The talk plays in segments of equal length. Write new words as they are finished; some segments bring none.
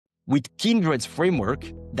With Kindred's framework,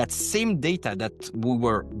 that same data that we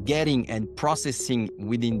were getting and processing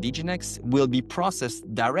within DGNX will be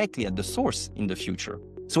processed directly at the source in the future.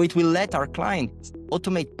 So it will let our clients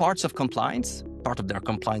automate parts of compliance, part of their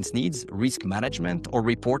compliance needs, risk management or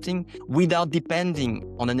reporting, without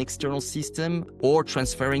depending on an external system or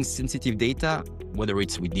transferring sensitive data, whether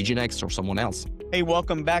it's with DGNX or someone else. Hey,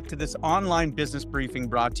 welcome back to this online business briefing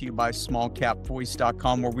brought to you by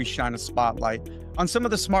smallcapvoice.com, where we shine a spotlight on some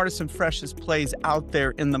of the smartest and freshest plays out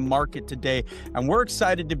there in the market today. And we're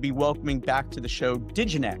excited to be welcoming back to the show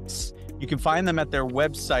Diginex. You can find them at their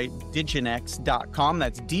website, DGNX.com.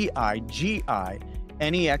 That's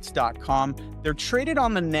DIGINEX.com. They're traded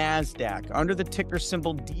on the Nasdaq under the ticker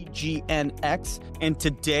symbol DGNX. And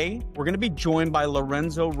today we're going to be joined by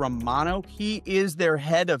Lorenzo Romano. He is their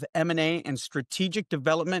head of M&A and strategic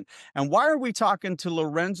development. And why are we talking to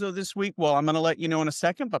Lorenzo this week? Well, I'm going to let you know in a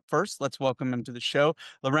second, but first let's welcome him to the show.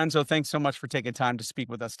 Lorenzo, thanks so much for taking time to speak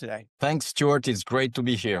with us today. Thanks, Stuart. It's great to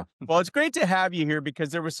be here. Well, it's great to have you here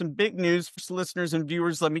because there was some big news for listeners and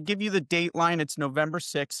viewers. Let me give you the date line. It's November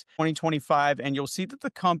 6, 2025, and you'll see that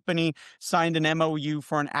the company signed an MOU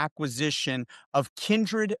for an acquisition of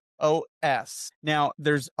Kindred OS. Now,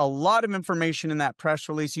 there's a lot of information in that press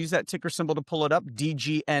release. Use that ticker symbol to pull it up,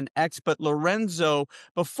 DGNX. But Lorenzo,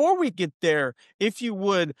 before we get there, if you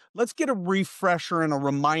would, let's get a refresher and a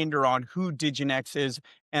reminder on who DGNX is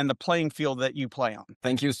and the playing field that you play on.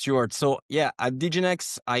 Thank you, Stuart. So yeah, at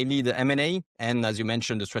DGNX, I lead the M&A and, as you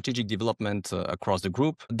mentioned, the strategic development across the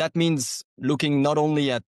group. That means looking not only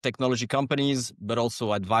at technology companies, but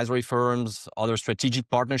also advisory firms, other strategic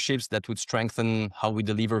partnerships that would strengthen how we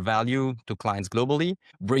deliver value to clients globally,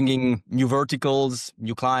 bringing new verticals,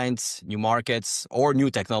 new clients, new markets, or new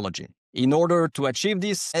technology. In order to achieve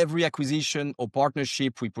this, every acquisition or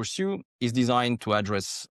partnership we pursue is designed to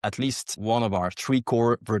address at least one of our three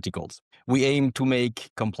core verticals. We aim to make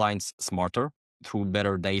compliance smarter through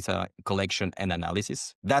better data collection and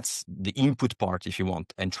analysis. That's the input part, if you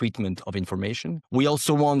want, and treatment of information. We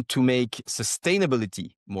also want to make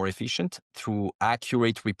sustainability more efficient through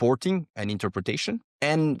accurate reporting and interpretation.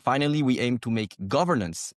 And finally, we aim to make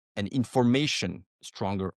governance and information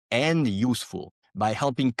stronger and useful by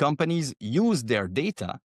helping companies use their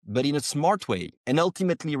data, but in a smart way and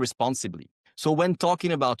ultimately responsibly. So when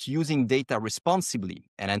talking about using data responsibly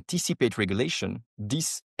and anticipate regulation,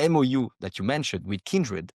 this MOU that you mentioned with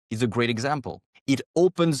Kindred is a great example. It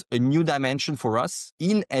opens a new dimension for us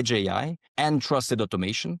in Edge AI and trusted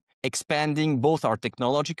automation, expanding both our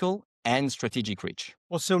technological and strategic reach.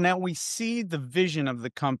 Well, so now we see the vision of the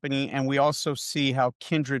company, and we also see how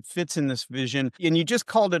Kindred fits in this vision. And you just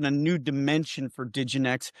called it a new dimension for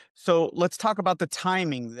DGNX. So let's talk about the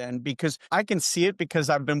timing then, because I can see it because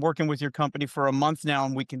I've been working with your company for a month now,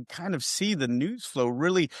 and we can kind of see the news flow.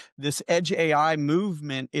 Really, this Edge AI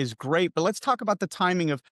movement is great. But let's talk about the timing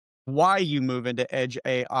of why you move into Edge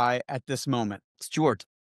AI at this moment. Stuart,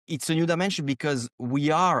 it's a new dimension because we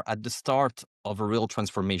are at the start of a real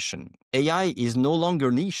transformation. AI is no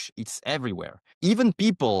longer niche, it's everywhere. Even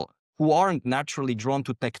people who aren't naturally drawn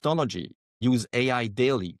to technology use AI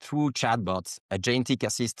daily through chatbots, agentic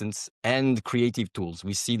assistants, and creative tools.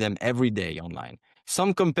 We see them every day online.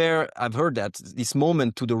 Some compare, I've heard that, this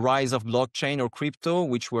moment to the rise of blockchain or crypto,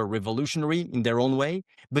 which were revolutionary in their own way.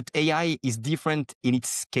 But AI is different in its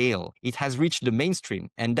scale. It has reached the mainstream,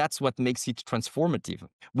 and that's what makes it transformative.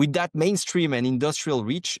 With that mainstream and industrial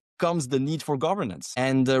reach comes the need for governance.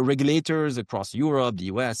 And regulators across Europe, the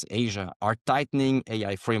US, Asia are tightening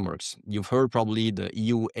AI frameworks. You've heard probably the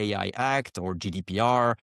EU AI Act or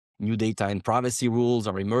GDPR. New data and privacy rules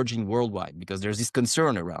are emerging worldwide because there's this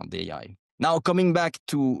concern around AI. Now, coming back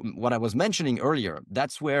to what I was mentioning earlier,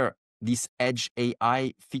 that's where this Edge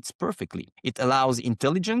AI fits perfectly. It allows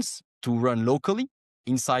intelligence to run locally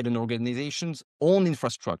inside an organization's own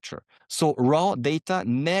infrastructure. So raw data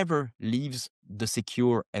never leaves the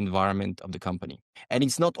secure environment of the company. And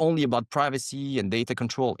it's not only about privacy and data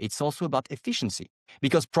control, it's also about efficiency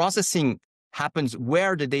because processing happens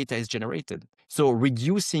where the data is generated. So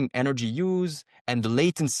reducing energy use and the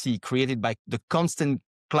latency created by the constant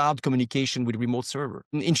cloud communication with remote server.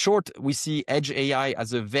 In short, we see Edge AI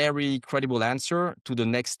as a very credible answer to the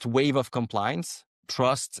next wave of compliance,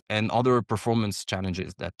 trust, and other performance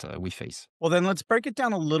challenges that we face. Well, then let's break it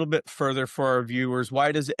down a little bit further for our viewers.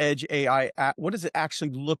 Why does Edge AI, what does it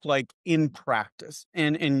actually look like in practice?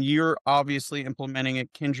 And you're obviously implementing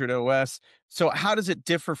it, Kindred OS. So how does it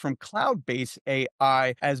differ from cloud-based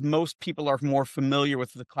AI, as most people are more familiar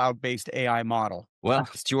with the cloud-based AI model? Well,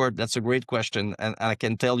 Stuart, that's a great question. And I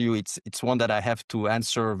can tell you it's one that I have to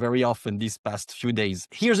answer very often these past few days.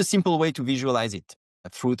 Here's a simple way to visualize it.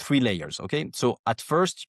 through 3 layers. Okay. So at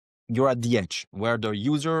first, you're at the edge where the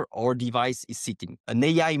user or device is sitting. An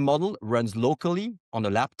AI model runs locally on a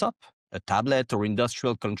laptop, a tablet or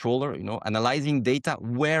industrial controller, analyzing data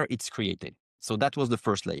where it's created. So that was the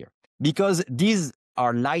first layer. Because these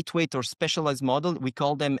are lightweight or specialized model, we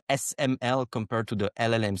call them SML compared to the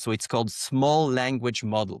LLM. So it's called small language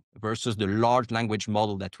model versus the large language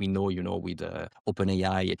model that we know, with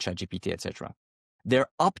OpenAI, ChatGPT, etc. They're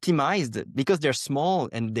optimized because they're small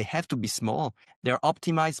and they have to be small. They're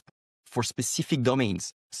optimized for specific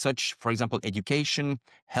domains, such, for example, education,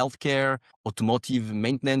 healthcare, automotive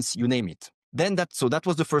maintenance, you name it. So that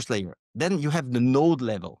was the first layer. Then you have the node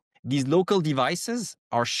level. These local devices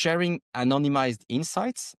are sharing anonymized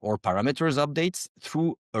insights or parameters updates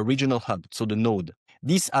through a regional hub, so the node.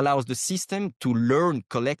 This allows the system to learn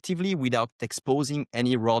collectively without exposing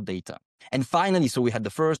any raw data. And finally, so we had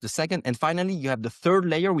the first, the second, and finally you have the third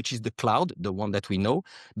layer, which is the cloud, the one that we know,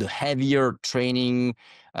 the heavier training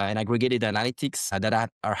and aggregated analytics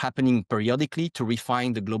that are happening periodically to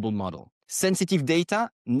refine the global model. Sensitive data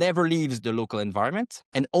never leaves the local environment,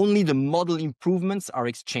 and only the model improvements are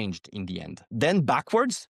exchanged in the end. Then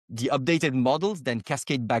backwards, the updated models then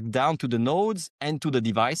cascade back down to the nodes and to the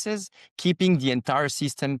devices, keeping the entire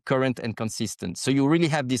system current and consistent. So you really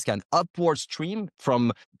have this kind of upward stream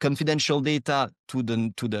from confidential data to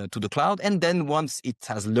the cloud, and then once it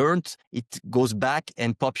has learned, it goes back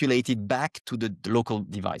and populated back to the local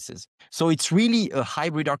devices. So it's really a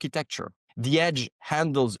hybrid architecture. The edge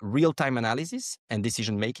handles real-time analysis and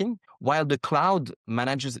decision-making, while the cloud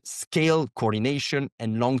manages scale, coordination,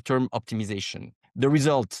 and long-term optimization. The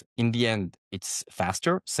result, in the end, it's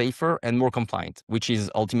faster, safer, and more compliant, which is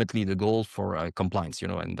ultimately the goal for compliance,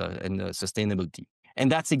 and sustainability. And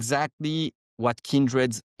that's exactly what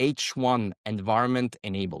Kindred's H1 environment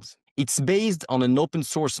enables. It's based on an open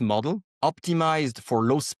source model optimized for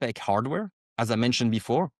low-spec hardware, as I mentioned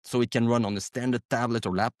before, so it can run on a standard tablet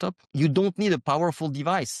or laptop. You don't need a powerful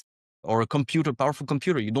device or powerful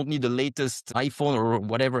computer. You don't need the latest iPhone or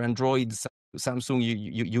whatever Android, Samsung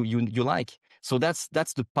you like. So that's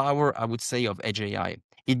the power, I would say, of Edge AI.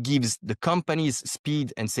 It gives the companies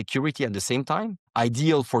speed and security at the same time,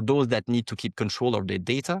 ideal for those that need to keep control of their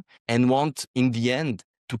data and want, in the end,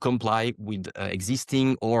 to comply with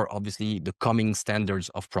existing or obviously the coming standards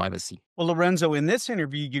of privacy. Well, Lorenzo, in this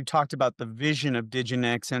interview, you talked about the vision of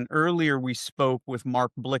DGNX, and earlier we spoke with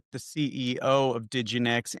Mark Blick, the CEO of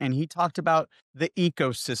DGNX, and he talked about the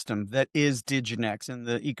ecosystem that is DGNX and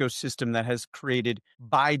the ecosystem that has created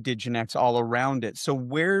by DGNX all around it. So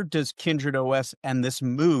where does Kindred OS and this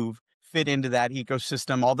move fit into that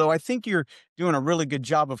ecosystem? Although I think you're doing a really good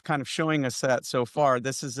job of kind of showing us that so far.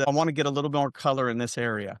 I want to get a little more color in this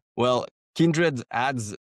area. Well, Kindred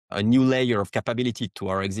adds a new layer of capability to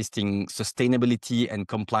our existing sustainability and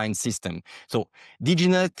compliance system. So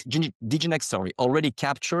DGNX already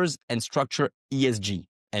captures and structures ESG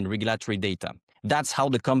and regulatory data. That's how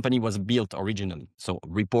the company was built originally. So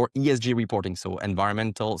ESG reporting, so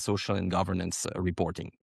environmental, social, and governance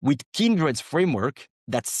reporting. With Kindred's framework,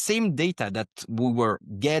 that same data that we were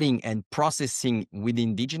getting and processing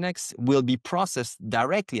within DGNX will be processed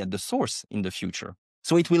directly at the source in the future.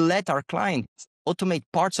 So it will let our clients automate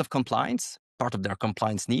parts of compliance, part of their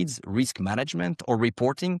compliance needs, risk management or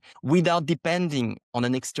reporting, without depending on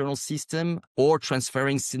an external system or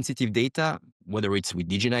transferring sensitive data, whether it's with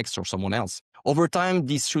DGNX or someone else. Over time,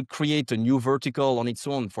 this should create a new vertical on its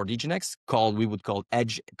own for DGNX we would call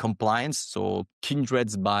Edge Compliance, so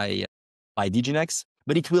Kindred's by DGNX.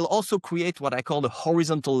 But it will also create what I call the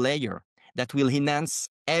horizontal layer that will enhance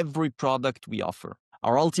every product we offer.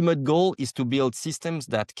 Our ultimate goal is to build systems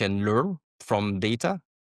that can learn from data,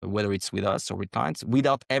 whether it's with us or with clients,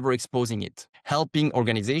 without ever exposing it, helping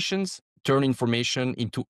organizations turn information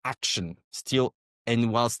into action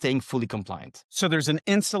and while staying fully compliant. So there's an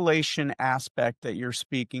installation aspect that you're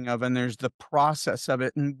speaking of, and there's the process of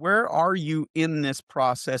it. And where are you in this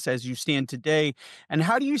process as you stand today? And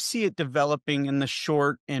how do you see it developing in the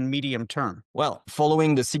short and medium term? Well,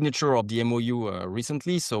 following the signature of the MOU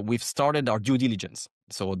recently, so we've started our due diligence.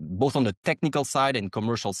 So both on the technical side and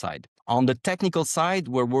commercial side. On the technical side,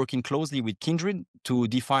 we're working closely with Kindred to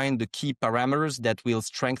define the key parameters that will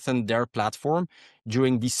strengthen their platform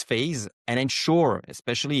during this phase and ensure,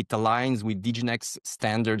 especially, it aligns with DGNX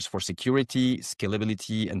standards for security,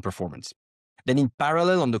 scalability, and performance. Then in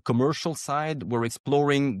parallel, on the commercial side, we're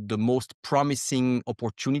exploring the most promising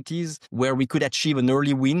opportunities where we could achieve an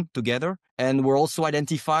early win together. And we're also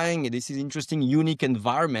identifying, this is interesting, unique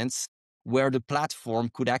environments where the platform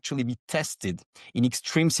could actually be tested in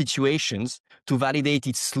extreme situations to validate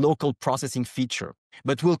its local processing feature.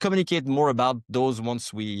 But we'll communicate more about those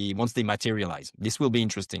once they materialize. This will be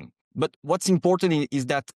interesting. But what's important is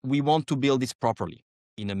that we want to build this properly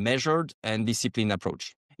in a measured and disciplined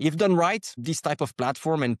approach. If done right, this type of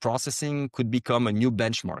platform and processing could become a new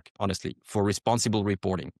benchmark, honestly, for responsible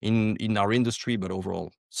reporting in our industry, but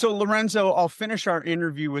overall. So, Lorenzo, I'll finish our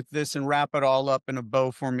interview with this and wrap it all up in a bow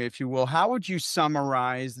for me, if you will. How would you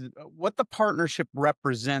summarize what the partnership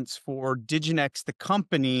represents for DGNX, the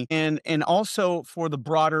company, and also for the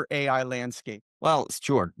broader AI landscape? Well,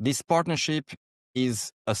 Stuart, this partnership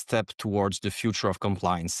is a step towards the future of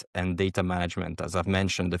compliance and data management, as I've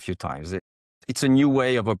mentioned a few times. It's a new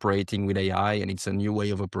way of operating with AI, and it's a new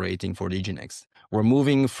way of operating for DGNX. We're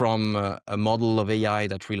moving from a model of AI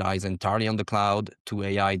that relies entirely on the cloud to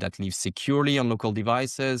AI that lives securely on local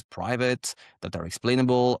devices, private, that are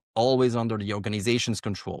explainable, always under the organization's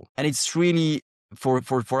control. And it's really, for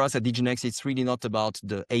us at DGNX, it's really not about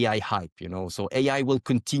the AI hype, So AI will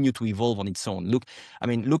continue to evolve on its own.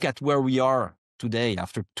 Look at where we are today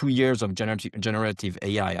after 2 years of generative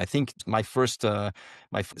AI. I think my first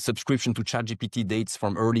my subscription to ChatGPT dates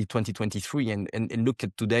from early 2023, and look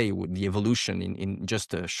at today with the evolution in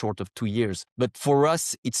just a short of 2 years. But for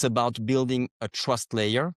us, it's about building a trust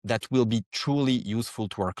layer that will be truly useful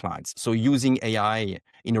to our clients. So using AI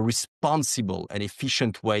in a responsible and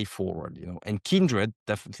efficient way forward, and Kindred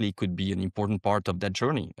definitely could be an important part of that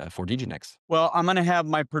journey for DGNX. Well, I'm going to have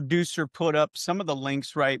my producer put up some of the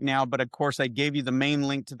links right now, but of course I gave you the main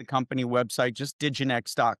link to the company website, just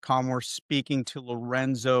diginex.com. We're speaking to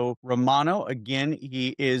Lorenzo Romano. Again,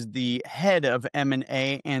 he is the head of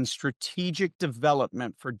M&A and strategic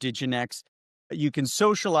development for DGNX. You can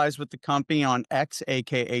socialize with the company on X,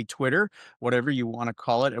 aka Twitter, whatever you want to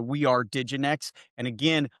call it. We are DGNX. And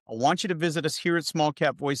again, I want you to visit us here at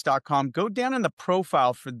smallcapvoice.com. Go down in the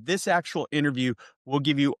profile for this actual interview. We'll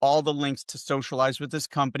give you all the links to socialize with this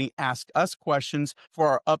company, ask us questions for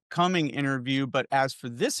our upcoming interview. But as for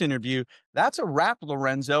this interview, that's a wrap,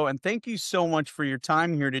 Lorenzo. And thank you so much for your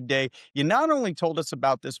time here today. You not only told us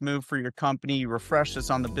about this move for your company, you refreshed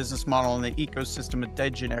us on the business model and the ecosystem at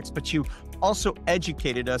DGNX, but you also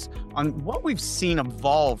educated us on what we've seen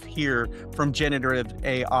evolve here from generative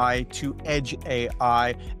AI to edge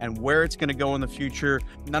AI and where it's going to go in the future.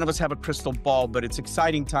 None of us have a crystal ball, but it's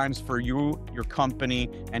exciting times for you, your company,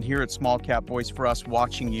 and here at Small Cap Voice for us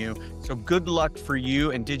watching you. So good luck for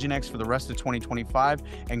you and DGNX for the rest of 2025,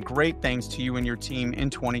 and great thanks to you and your team in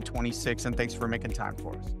 2026. And thanks for making time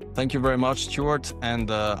for us. Thank you very much, Stuart.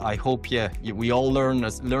 And I hope, we all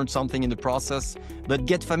learned something in the process, but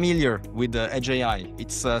get familiar with Edge AI.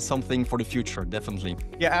 It's something for the future, definitely.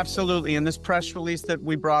 Yeah, absolutely. And this press release that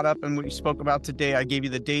we brought up and we spoke about today, I gave you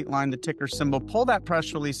the date line, the ticker symbol. Pull that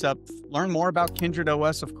press release up, learn more about Kindred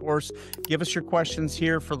OS, of course. Give us your questions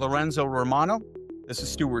here for Lorenzo Romano. This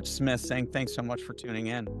is Stuart Smith saying thanks so much for tuning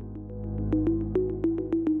in.